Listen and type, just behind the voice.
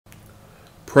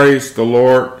Praise the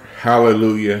Lord.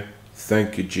 Hallelujah.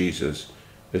 Thank you, Jesus.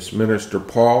 It's Minister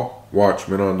Paul,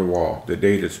 Watchman on the Wall. The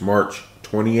date is March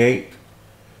 28th,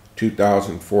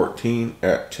 2014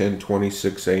 at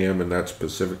 10:26 a.m. and that's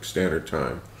Pacific Standard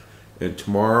Time. And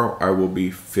tomorrow I will be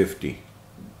 50.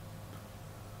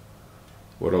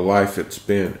 What a life it's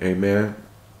been. Amen.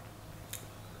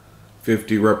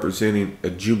 50 representing a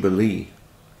jubilee.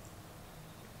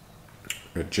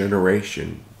 A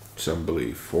generation, some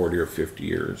believe, 40 or 50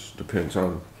 years. Depends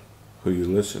on who you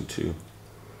listen to.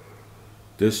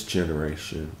 This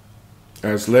generation.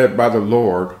 As led by the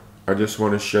Lord, I just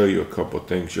want to show you a couple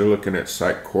things. You're looking at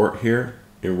Site Court here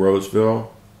in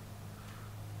Roseville.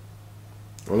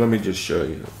 Well, let me just show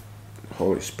you.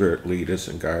 Holy Spirit lead us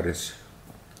and guide us.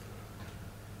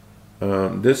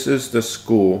 This is the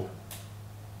school.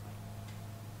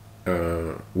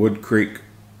 Wood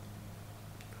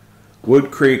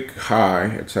Creek High.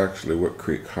 It's actually Wood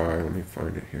Creek High. Let me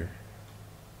find it here.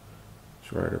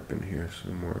 It's right up in here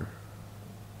somewhere.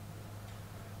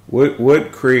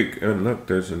 Wood Creek, and look,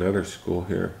 there's another school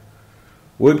here.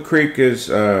 Wood Creek is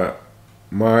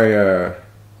my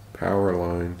power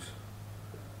lines.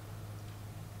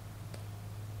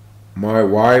 My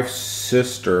wife's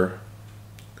sister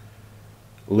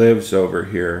lives over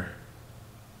here,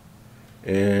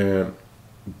 and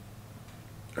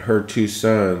her two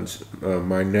sons,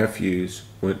 my nephews,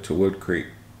 went to Wood Creek.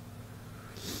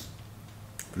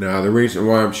 Now, the reason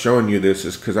why I'm showing you this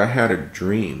is because I had a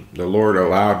dream. The Lord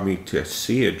allowed me to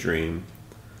see a dream,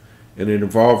 and it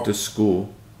involved a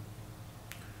school.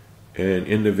 And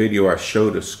in the video, I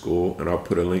showed a school, and I'll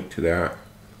put a link to that.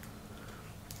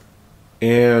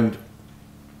 And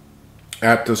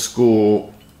at the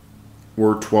school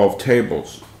were 12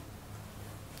 tables.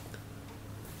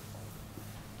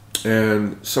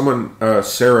 And someone,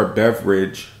 Sarah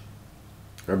Beveridge,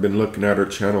 I've been looking at her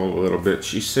channel a little bit.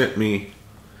 She sent me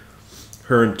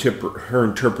her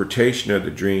interpretation of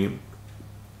the dream.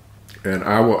 And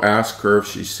I will ask her if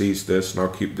she sees this, and I'll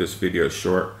keep this video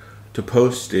short, to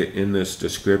post it in this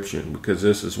description, because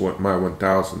this is what my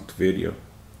 1000th video.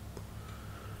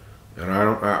 And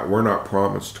we're not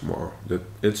promised tomorrow.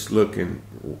 It's looking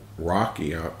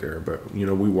rocky out there, but you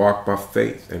know, we walk by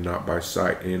faith and not by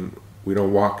sight. And we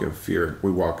don't walk in fear,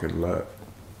 we walk in love.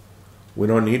 We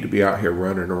don't need to be out here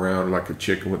running around like a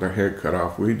chicken with our head cut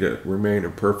off. We remain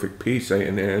in perfect peace.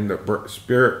 And the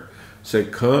Spirit say,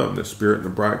 come. The Spirit and the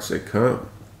bride say, come.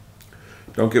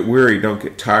 Don't get weary, don't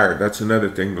get tired. That's another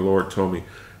thing the Lord told me.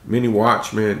 Many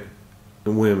watchmen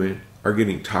and women are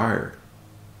getting tired.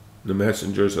 The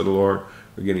messengers of the Lord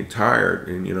are getting tired.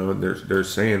 And, you know, they're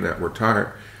saying that we're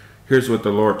tired. Here's what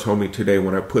the Lord told me today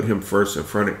when I put Him first in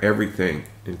front of everything,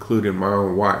 including my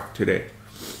own wife today.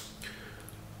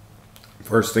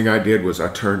 First thing I did was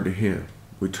I turned to Him.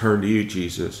 We turned to you,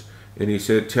 Jesus. And He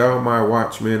said, tell my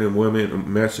watchmen and women and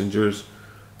messengers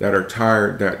that are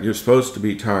tired that you're supposed to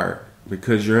be tired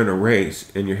because you're in a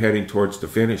race and you're heading towards the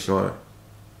finish line.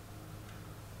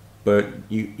 But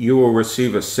you will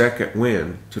receive a second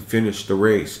win to finish the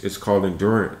race. It's called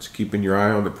endurance. Keeping your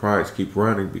eye on the prize. Keep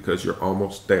running because you're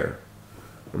almost there.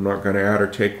 I'm not going to add or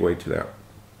take away to that.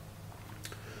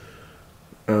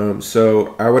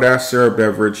 So I would ask Sarah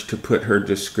Beveridge to put her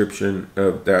description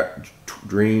of that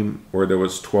dream where there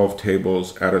was 12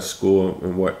 tables at a school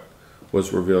and what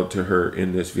was revealed to her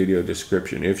in this video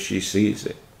description if she sees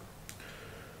it.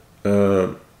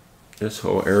 This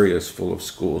whole area is full of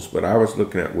schools, but I was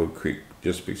looking at Wood Creek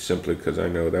just simply because I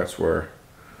know that's where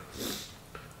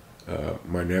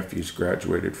my nephews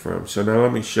graduated from. So now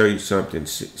let me show you something.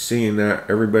 Seeing that,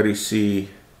 everybody see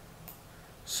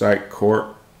Site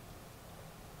Court?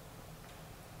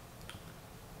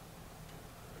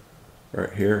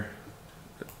 Right here.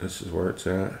 This is where it's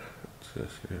at. It says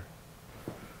here.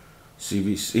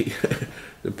 CVC.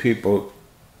 The people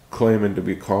claiming to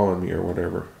be calling me or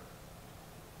whatever.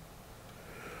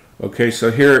 Okay, so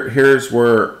here's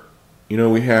where, you know,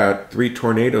 we had 3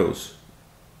 tornadoes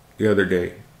the other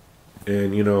day.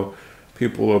 And, you know,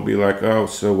 people will be like, oh,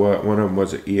 so what? One of them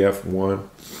was an EF1.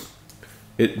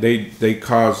 They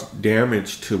caused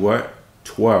damage to what?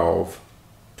 12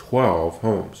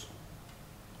 homes.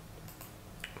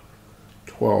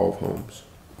 12 homes.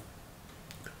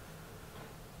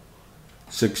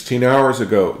 16 hours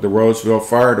ago, the Roseville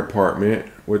Fire Department,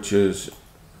 which is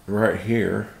right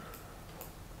here,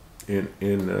 in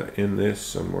this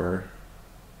somewhere,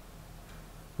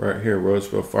 right here,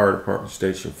 Roseville Fire Department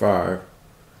Station 5,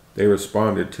 they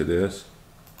responded to this.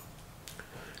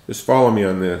 Just follow me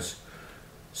on this.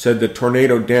 Said the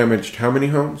tornado damaged how many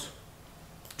homes?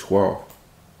 12.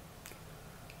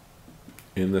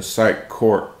 In the Site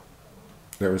Court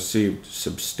that received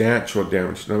substantial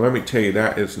damage. Now let me tell you,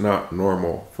 that is not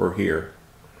normal for here.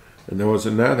 And there was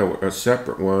a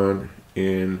separate one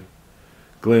in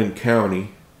Glenn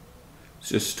County. It's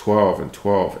just 12 and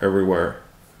 12 everywhere.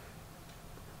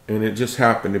 And it just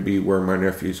happened to be where my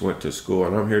nephews went to school.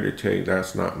 And I'm here to tell you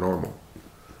that's not normal.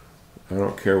 I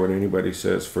don't care what anybody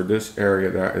says. For this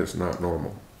area, that is not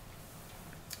normal.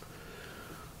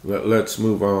 Let's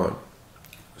move on.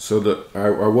 So I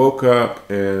woke up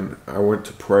and I went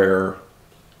to prayer.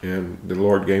 And the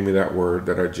Lord gave me that word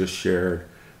that I just shared.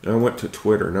 And I went to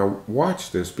Twitter. Now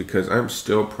watch this, because I'm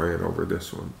still praying over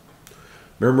this one.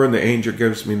 Remember when the angel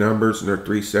gives me numbers and they're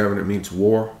 3-7, it means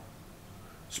war,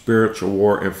 spiritual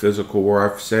war and physical war.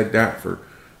 I've said that for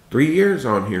 3 years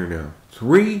on here now.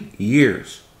 3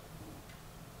 years.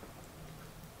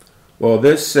 Well,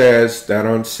 this says that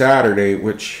on Saturday,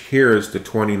 which here is the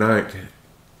 29th,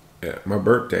 my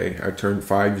birthday, I turned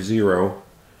 50,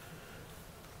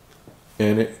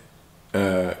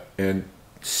 and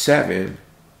 7.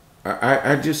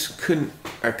 I just couldn't,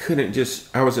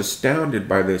 I was astounded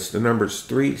by this. The number's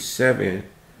 3-7,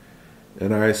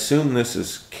 and I assume this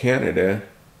is Canada.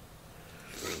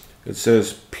 It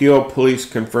says, Peel police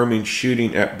confirming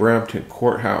shooting at Brampton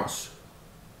courthouse.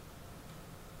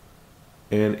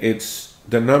 And it's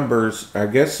the numbers, I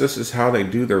guess this is how they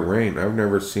do their rain. I've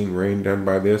never seen rain done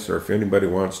by this, or if anybody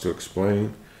wants to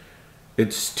explain.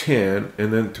 It's 10,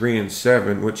 and then 3 and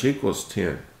 7, which equals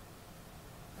 10.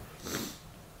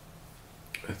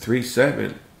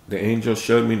 3-7. The angel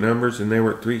showed me numbers and they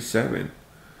were 3-7.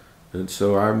 And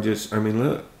so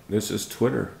look, this is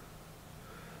Twitter.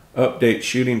 Update,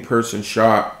 shooting person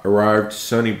shot, arrived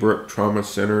Sunnybrook Trauma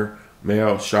Center,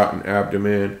 male shot in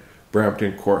abdomen,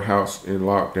 Brampton courthouse in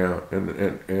lockdown.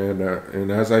 And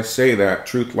as I say that,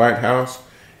 Truth Lighthouse,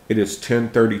 it is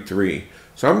 10:33.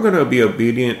 So I'm going to be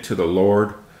obedient to the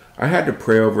Lord. I had to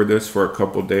pray over this for a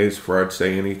couple days before I'd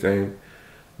say anything.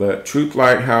 But Truth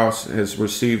Lighthouse has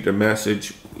received a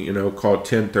message, called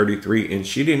 1033, and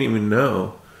she didn't even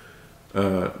know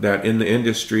that in the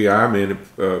industry I'm in,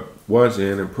 was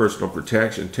in personal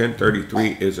protection,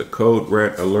 1033 is a code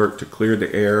red alert to clear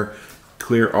the air,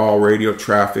 clear all radio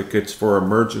traffic. It's for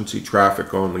emergency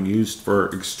traffic only, used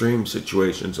for extreme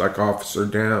situations like officer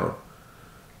down,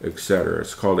 etc.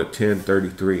 It's called a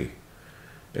 1033.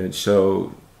 And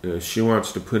so if she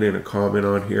wants to put in a comment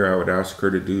on here, I would ask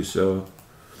her to do so.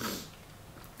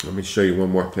 Let me show you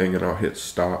one more thing and I'll hit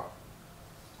stop.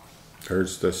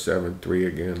 There's the 7-3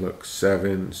 again. Look,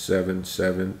 7, 7,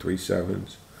 7, 3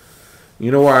 sevens.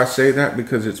 You know why I say that?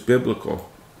 Because it's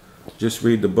biblical. Just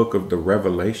read the book of the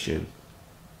Revelation.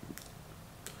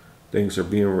 Things are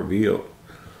being revealed.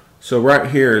 So right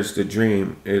here is the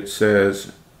dream. It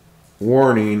says,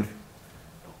 warning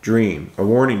dream. A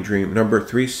warning dream. Number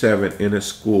 3-7 in a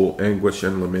school, anguish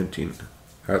and lamenting.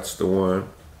 That's the one.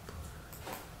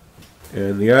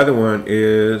 And the other one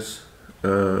is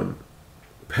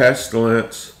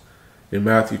pestilence in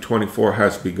Matthew 24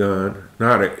 has begun.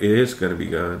 Not it is going to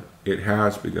begun. It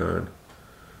has begun.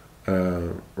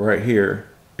 Right here.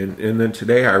 And then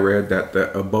today I read that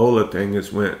the Ebola thing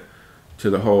has went to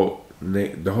the whole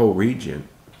region.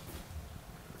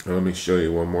 Let me show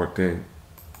you one more thing.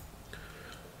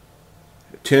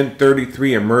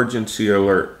 10:33 emergency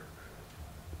alert.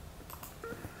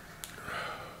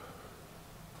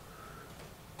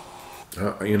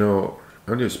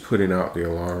 I'm just putting out the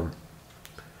alarm.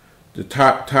 The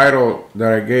top title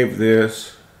that I gave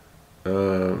this,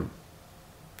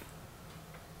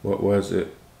 what was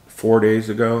it, 4 days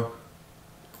ago,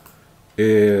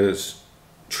 is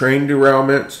train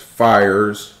derailments,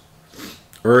 fires,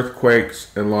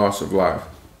 earthquakes, and loss of life.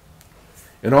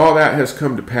 And all that has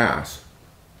come to pass.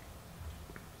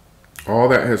 All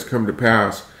that has come to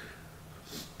pass.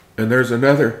 And there's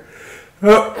another...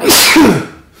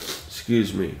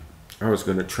 Excuse me. I was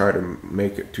going to try to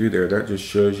make it through there. That just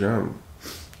shows you I'm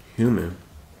human.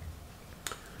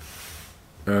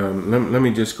 Let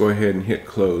me just go ahead and hit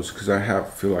close because I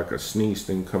feel like a sneeze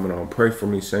thing coming on. Pray for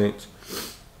me, saints.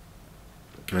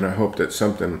 And I hope that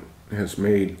something has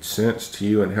made sense to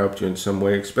you and helped you in some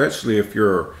way, especially if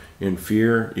you're in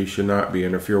fear. You should not be.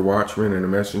 And if you're a watchman and a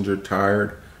messenger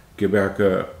tired, get back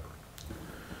up.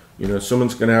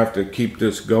 Someone's going to have to keep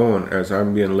this going as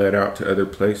I'm being led out to other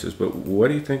places. But what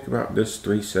do you think about this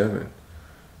 3-7?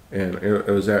 And it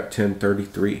was at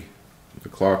 10:33. The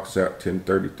clock is at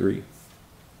 10:33.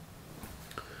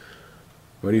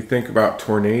 What do you think about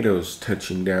tornadoes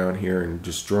touching down here and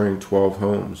destroying 12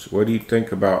 homes? What do you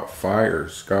think about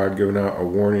fires? God giving out a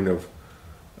warning of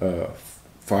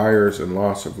fires and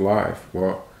loss of life.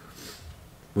 Well,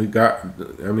 we got,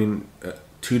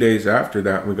 2 days after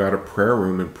that, we got a prayer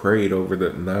room and prayed over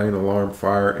the 9 alarm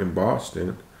fire in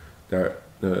Boston that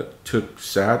took,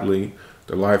 sadly,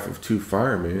 the life of 2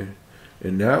 firemen.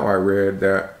 And now I read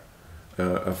that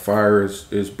a fire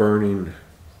is burning.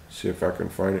 See if I can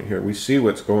find it here. We see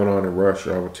what's going on in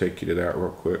Russia. I will take you to that real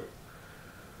quick.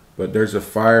 But there's a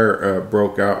fire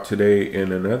broke out today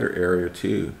in another area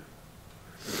too.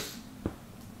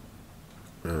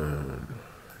 I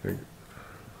think,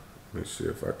 let me see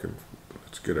if I can.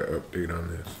 Let's get an update on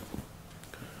this.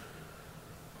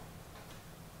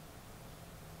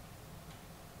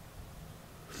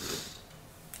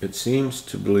 It seems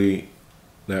to be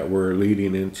that we're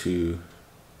leading into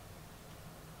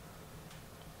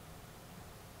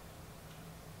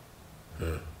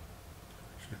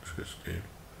interesting.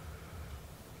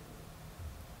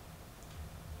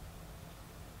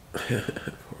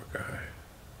 Poor guy.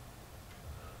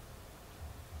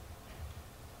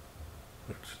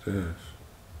 What's this?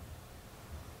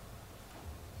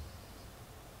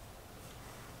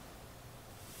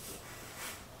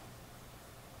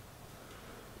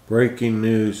 Breaking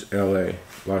news, LA,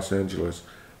 Los Angeles.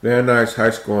 Van Nuys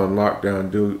High School on lockdown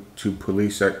due to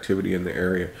police activity in the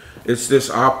area. It's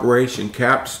this Operation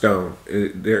Capstone.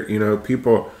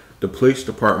 People, the police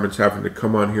department's having to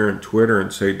come on here on Twitter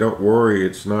and say, don't worry,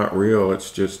 it's not real,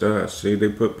 it's just us. See, they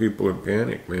put people in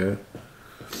panic, man.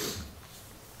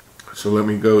 So let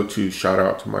me go to shout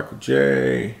out to Michael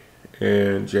J.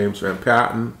 and James Van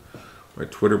Patten, my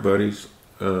Twitter buddies.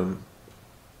 There's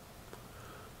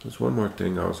one more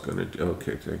thing I was going to do.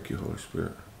 Okay, thank you, Holy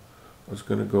Spirit. I was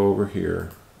going to go over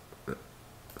here.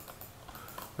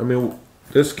 I mean,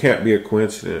 this can't be a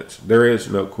coincidence. There is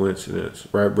no coincidence.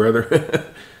 Right, brother?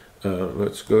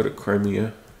 Let's go to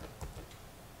Crimea.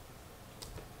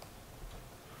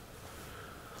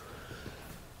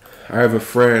 I have a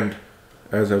friend,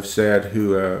 as I've said,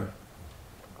 who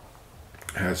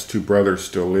has 2 brothers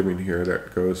still living here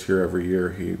that goes here every year.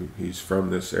 He's from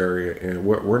this area, and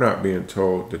we're not being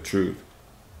told the truth.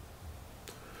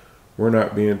 We're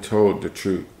not being told the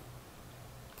truth.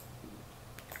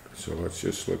 So let's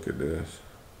just look at this.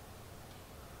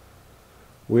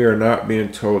 We are not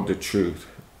being told the truth.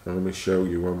 Now, let me show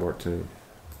you one more thing.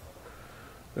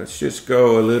 Let's just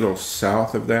go a little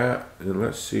south of that, and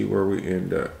let's see where we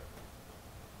end up.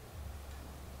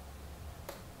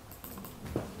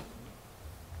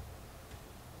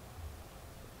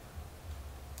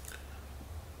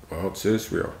 Well, it's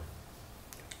Israel,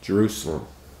 Jerusalem.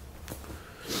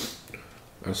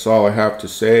 That's all I have to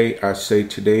say. I say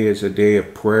today is a day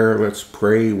of prayer. Let's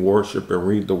pray, worship, and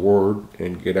read the word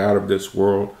and get out of this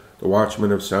world. The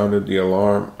watchmen have sounded the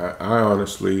alarm. I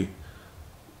honestly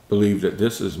believe that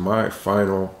this is my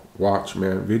final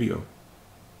Watchman video.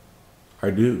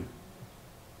 I do.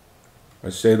 I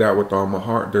say that with all my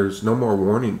heart. There's no more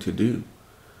warning to do.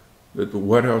 But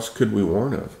what else could we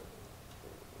warn of?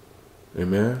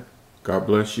 Amen. God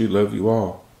bless you. Love you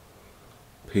all.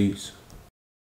 Peace.